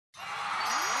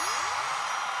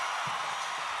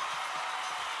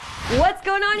What's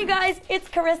going on, you guys? It's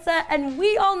Carissa, and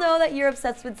we all know that you're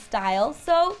obsessed with style,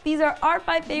 so these are our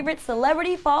 5 favorite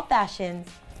celebrity fall fashions.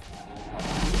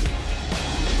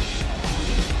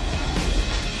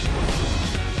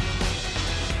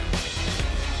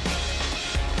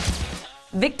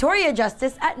 Victoria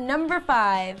Justice at number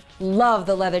 5. Love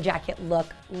the leather jacket look.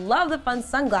 Love the fun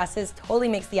sunglasses, totally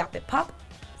makes the outfit pop.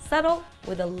 Subtle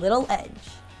with a little edge.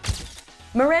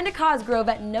 Miranda Cosgrove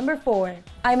at number 4.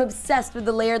 I'm obsessed with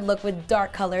the layered look with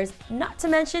dark colors, not to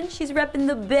mention she's repping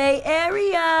the Bay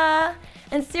Area.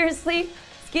 And seriously,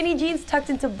 skinny jeans tucked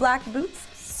into black boots,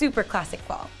 super classic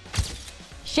fall.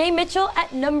 Shay Mitchell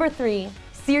at number 3.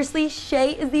 Seriously,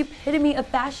 Shay is the epitome of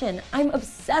fashion. I'm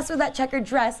obsessed with that checkered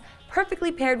dress,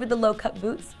 perfectly paired with the low-cut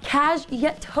boots. Cash,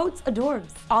 yet totes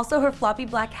adorbs. Also, her floppy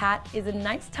black hat is a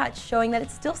nice touch, showing that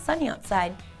it's still sunny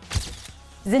outside.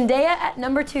 Zendaya at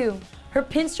number 2. Her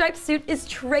pinstripe suit is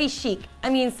tray chic. I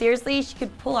mean, seriously, she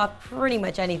could pull off pretty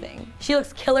much anything. She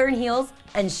looks killer in heels,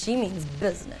 and she means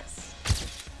business.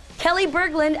 Kelli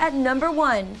Berglund at number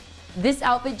 1. This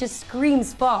outfit just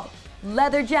screams fall.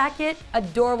 Leather jacket,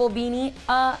 adorable beanie,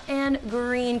 and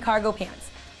green cargo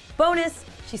pants. Bonus,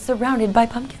 she's surrounded by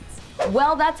pumpkins.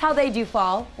 Well, that's how they do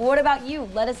fall. What about you?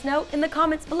 Let us know in the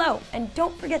comments below. And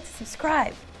don't forget to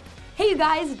subscribe. Hey you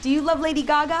guys, do you love Lady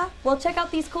Gaga? Well, check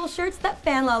out these cool shirts that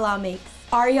Fanlalatv makes.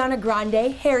 Ariana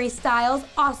Grande, Harry Styles,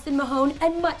 Austin Mahone,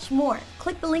 and much more.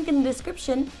 Click the link in the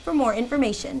description for more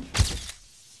information.